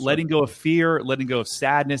letting go of fear, letting go of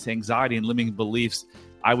sadness, anxiety, and limiting beliefs,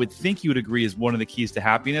 I would think you would agree is one of the keys to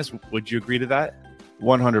happiness. Would you agree to that?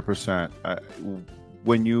 100%.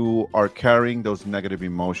 When you are carrying those negative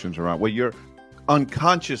emotions around, when you're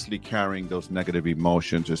unconsciously carrying those negative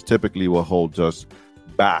emotions is typically what holds us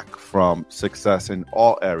back from success in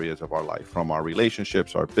all areas of our life, from our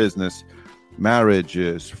relationships, our business,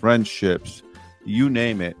 marriages, friendships, you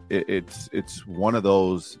name it. It's one of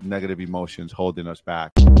those negative emotions holding us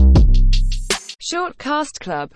back. Short Cast Club.